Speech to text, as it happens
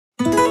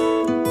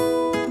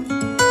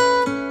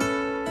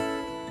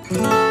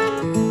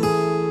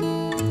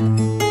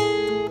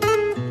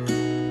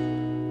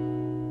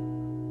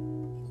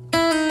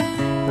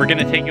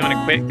gonna take you on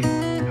a quick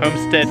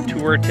homestead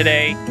tour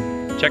today.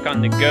 Check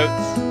on the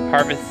goats,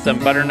 harvest some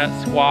butternut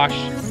squash,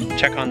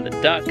 check on the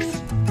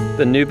ducks.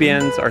 The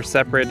Nubians are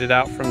separated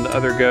out from the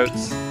other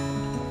goats.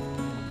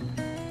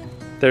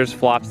 There's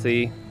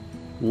Flopsy,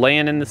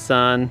 laying in the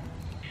sun.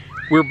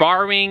 We're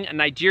borrowing a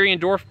Nigerian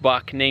dwarf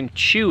buck named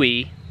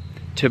Chewy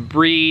to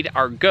breed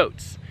our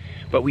goats.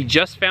 But we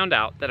just found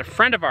out that a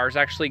friend of ours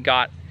actually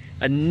got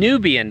a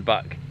Nubian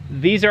buck.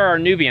 These are our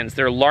Nubians,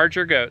 they're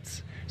larger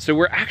goats. So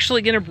we're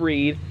actually gonna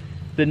breed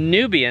the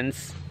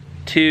Nubians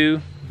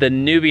to the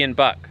Nubian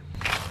buck.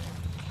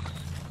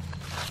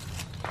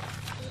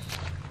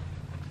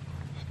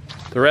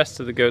 The rest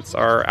of the goats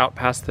are out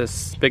past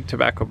this big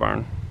tobacco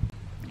barn.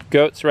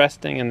 Goats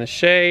resting in the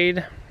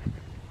shade,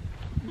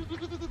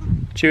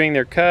 chewing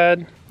their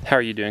cud. How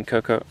are you doing,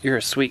 Coco? You're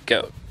a sweet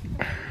goat.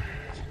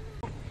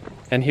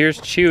 And here's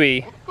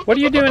Chewy. What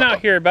are you doing out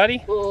here,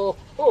 buddy?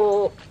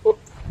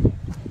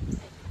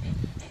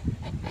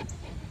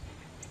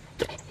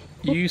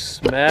 You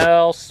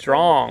smell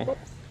strong.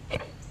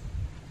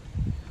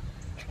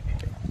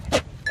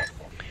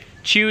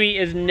 Chewy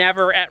is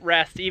never at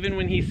rest, even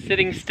when he's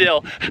sitting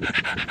still.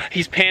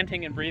 He's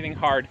panting and breathing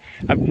hard.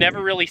 I've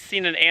never really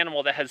seen an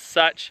animal that has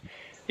such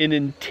an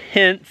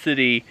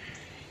intensity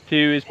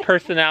to his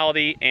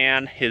personality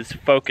and his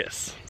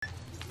focus.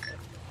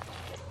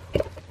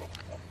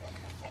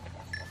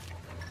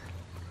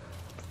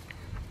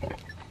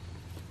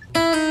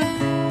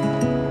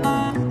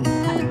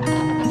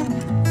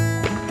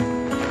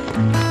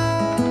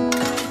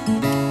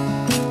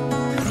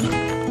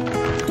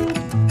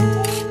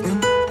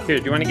 Here,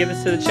 do you want to give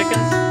this to the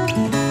chickens?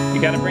 You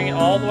got to bring it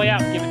all the way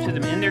out and give it to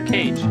them in their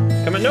cage.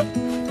 Come on, nope.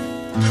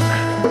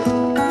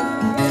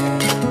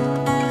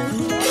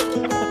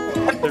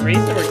 The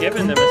reason we're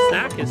giving them a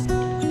snack is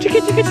chicky,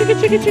 chicky, chicky,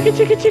 chicky, chicky,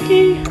 chicky,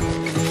 chicky.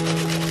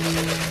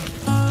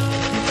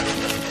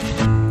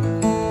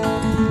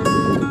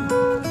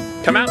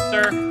 Come out,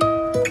 sir.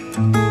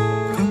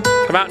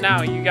 Come out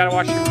now. You got to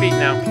wash your feet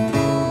now.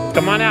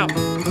 Come on out.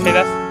 Hey,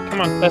 come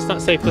on. That's not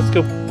safe. Let's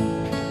go.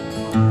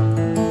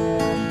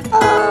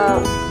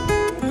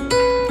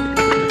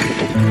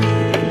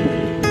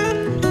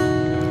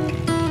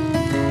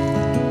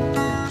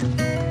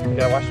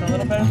 Wash them a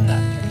little better than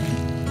that.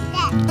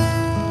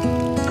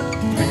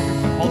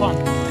 Hold on.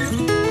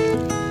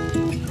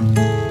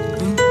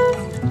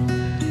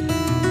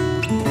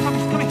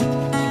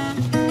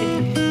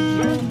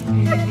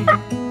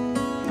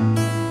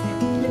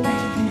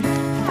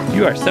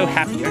 You are so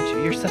happy, aren't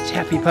you? You're such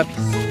happy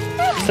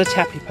puppies. Such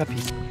happy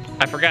puppies.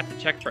 I forgot to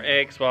check for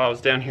eggs while I was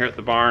down here at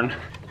the barn.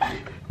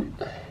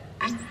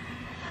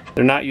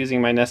 They're not using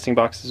my nesting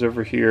boxes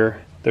over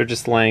here. They're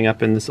just laying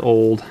up in this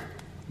old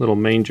little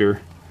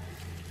manger.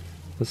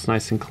 It's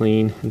nice and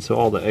clean, and so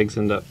all the eggs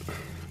end up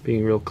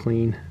being real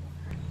clean.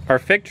 Our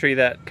fig tree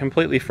that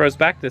completely froze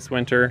back this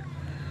winter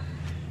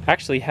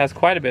actually has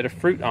quite a bit of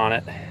fruit on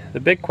it. The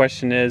big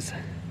question is,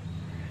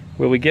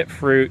 will we get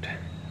fruit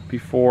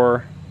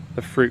before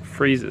the fruit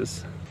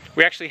freezes?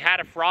 We actually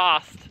had a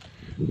frost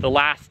the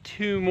last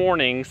 2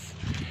 mornings,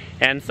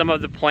 and some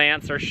of the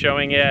plants are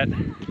showing it.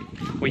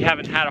 We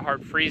haven't had a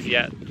hard freeze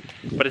yet,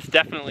 but it's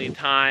definitely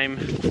time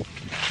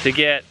to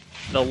get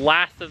the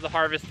last of the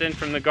harvest in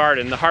from the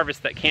garden, the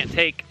harvest that can't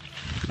take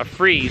a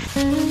freeze.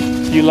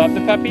 You love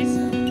the puppies?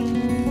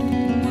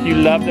 You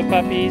love the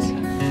puppies?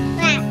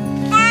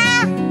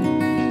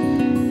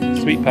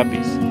 Sweet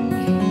puppies.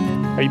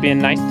 Are you being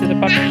nice to the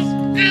puppies?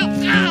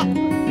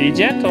 Be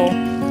gentle.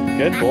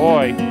 Good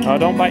boy. Oh,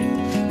 don't bite.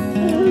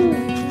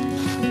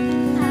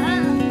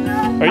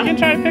 Are you gonna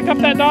try to pick up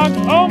that dog?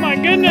 Oh my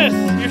goodness,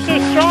 you're so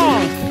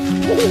strong.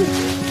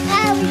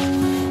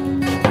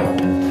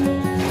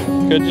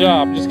 Good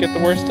job, just get the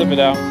worst of it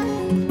out.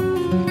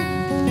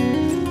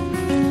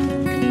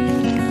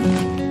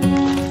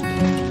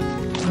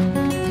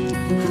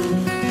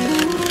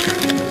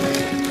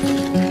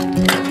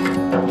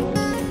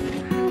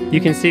 You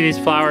can see these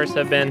flowers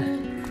have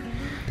been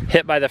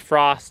hit by the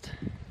frost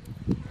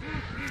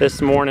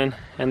this morning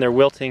and they're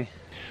wilting.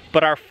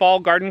 But our fall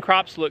garden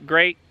crops look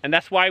great, and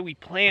that's why we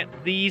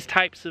plant these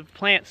types of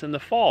plants in the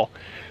fall,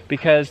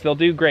 because they'll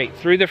do great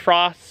through the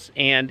frosts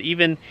and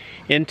even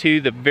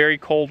into the very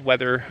cold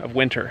weather of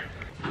winter.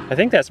 I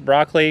think that's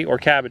broccoli or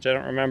cabbage, I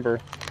don't remember.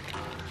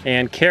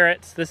 And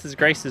carrots, this is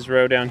Grace's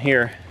row down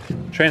here.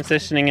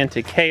 Transitioning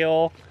into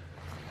kale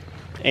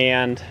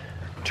and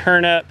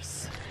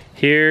turnips.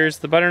 Here's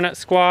the butternut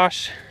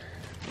squash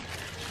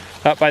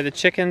up by the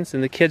chickens,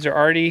 and the kids are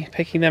already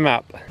picking them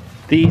up.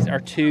 These are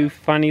 2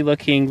 funny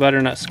looking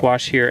butternut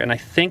squash here, and I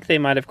think they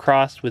might have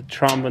crossed with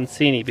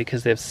tromboncini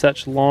because they have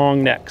such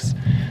long necks.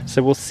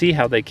 So we'll see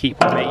how they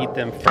keep. We may eat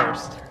them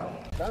first.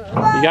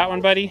 You got one,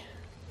 buddy?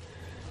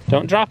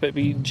 Don't drop it,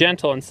 be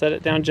gentle and set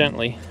it down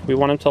gently. We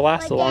want them to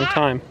last a long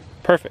time.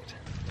 Perfect.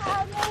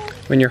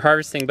 When you're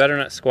harvesting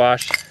butternut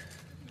squash,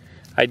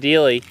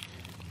 ideally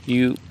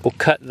you will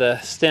cut the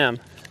stem,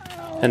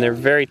 and they're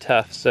very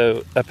tough,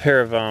 so a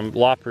pair of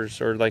loppers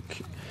or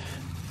like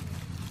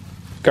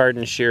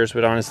garden shears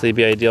would honestly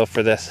be ideal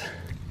for this.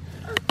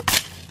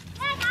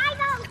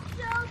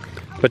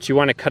 but you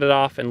want to cut it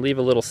off and leave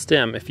a little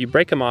stem. If you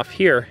break them off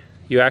here,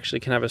 you actually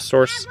can have a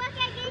source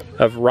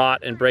of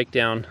rot and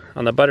breakdown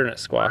on the butternut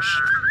squash.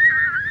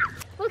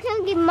 Look,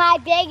 I'm getting my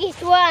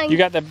biggest one. You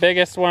got the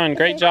biggest one.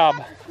 Great job.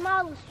 The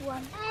smallest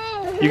one.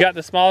 You got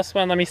the smallest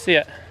one? Let me see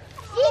it.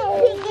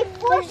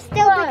 They're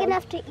still big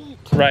enough to eat.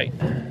 Right.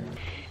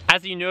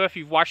 As you know, if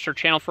you've watched our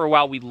channel for a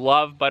while, we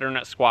love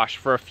butternut squash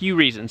for a few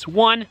reasons.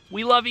 One,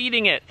 we love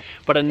eating it.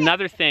 But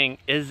another thing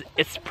is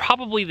it's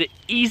probably the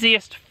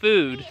easiest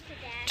food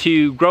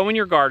to grow in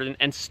your garden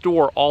and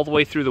store all the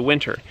way through the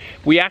winter.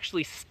 We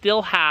actually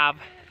still have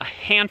a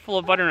handful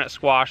of butternut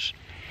squash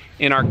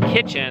in our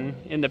kitchen,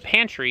 in the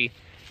pantry,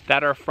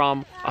 that are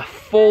from a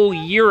full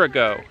year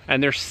ago,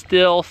 and they're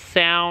still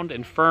sound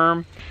and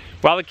firm.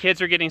 While the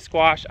kids are getting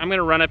squash, I'm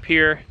gonna run up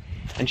here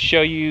and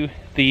show you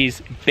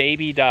these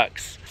baby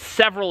ducks.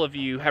 Several of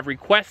you have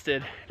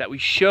requested that we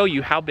show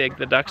you how big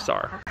the ducks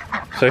are.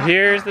 So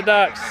here's the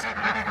ducks.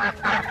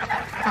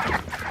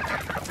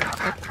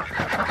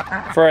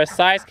 For a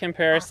size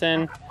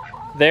comparison,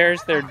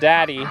 there's their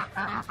daddy.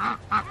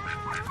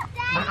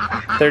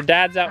 Their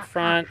dad's out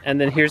front, and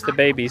then here's the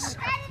babies.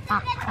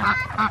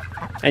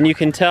 And you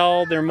can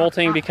tell they're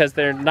molting because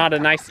they're not a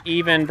nice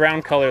even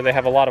brown color. They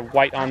have a lot of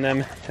white on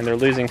them and they're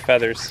losing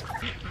feathers.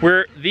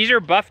 These are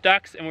buff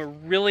ducks and we're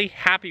really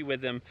happy with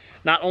them.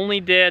 Not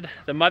only did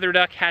the mother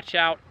duck hatch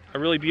out a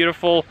really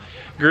beautiful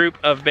group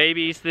of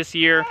babies this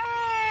year,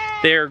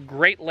 they're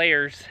great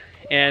layers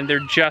and they're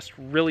just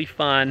really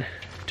fun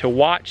to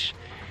watch.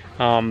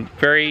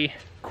 Very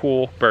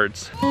cool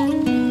birds.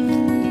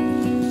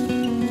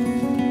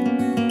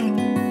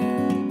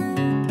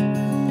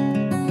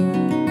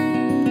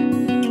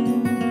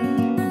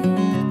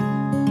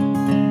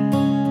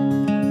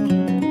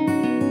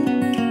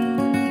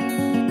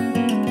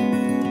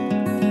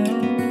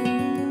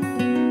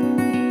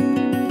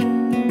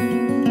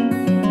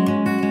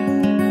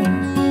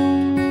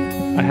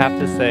 I have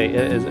to say,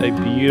 it is a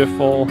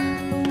beautiful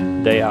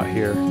day out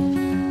here.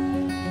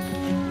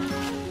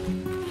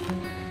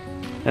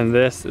 And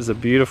this is a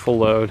beautiful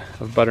load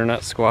of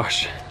butternut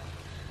squash.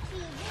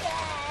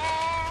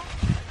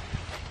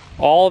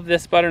 All of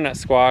this butternut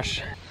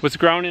squash was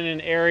grown in an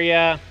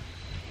area,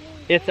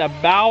 it's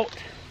about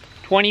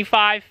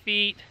 25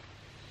 feet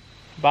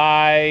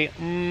by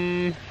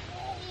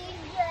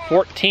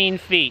 14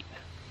 feet.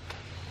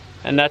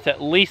 And that's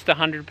at least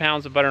 100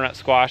 pounds of butternut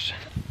squash.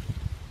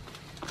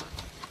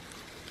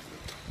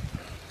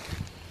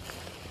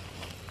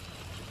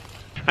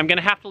 I'm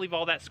gonna have to leave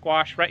all that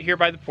squash right here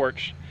by the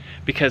porch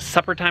because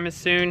supper time is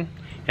soon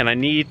and I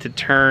need to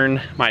turn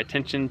my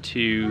attention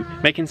to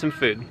making some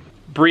food.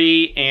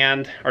 Bree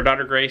and our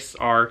daughter Grace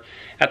are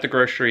at the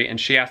grocery and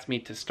she asked me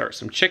to start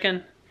some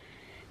chicken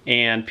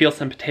and peel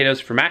some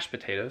potatoes for mashed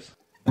potatoes.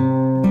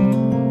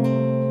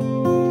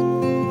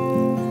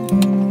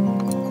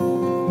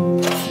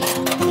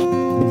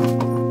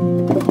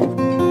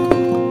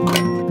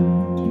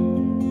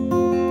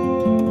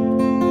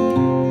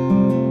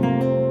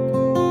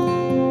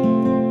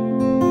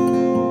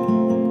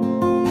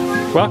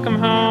 Welcome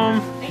home.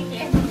 Thank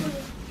you.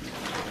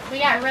 We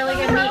got really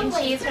good meat and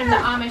cheese from the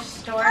Amish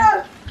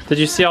store. Did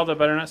you see all the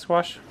butternut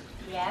squash?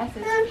 Yes,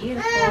 it's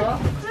beautiful.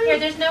 Here,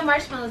 there's no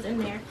marshmallows in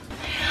there.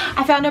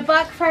 I found a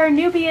buck for our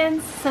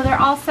Nubians, so they're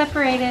all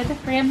separated.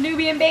 Ram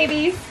Nubian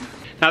babies.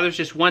 Now there's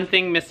just one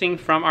thing missing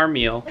from our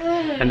meal,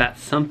 and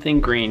that's something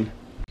green.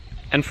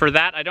 And for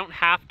that, I don't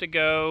have to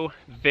go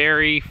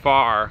very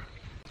far.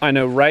 I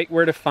know right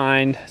where to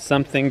find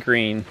something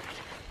green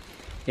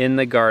in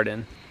the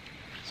garden.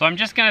 So I'm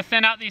just gonna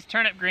thin out these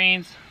turnip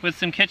greens with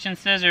some kitchen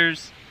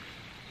scissors.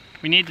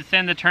 We need to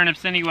thin the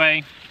turnips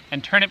anyway,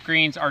 and turnip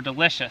greens are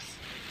delicious.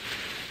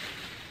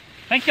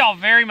 Thank y'all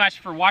very much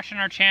for watching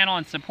our channel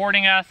and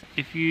supporting us.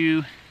 If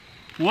you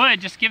would,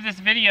 just give this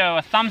video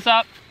a thumbs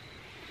up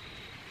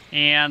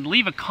and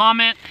leave a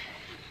comment.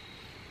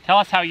 Tell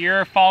us how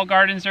your fall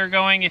gardens are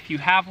going if you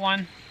have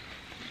one.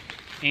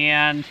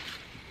 And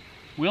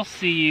we'll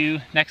see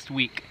you next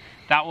week.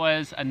 That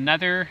was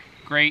another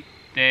great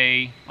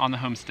day on the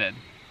homestead.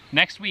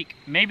 Next week,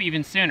 maybe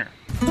even sooner.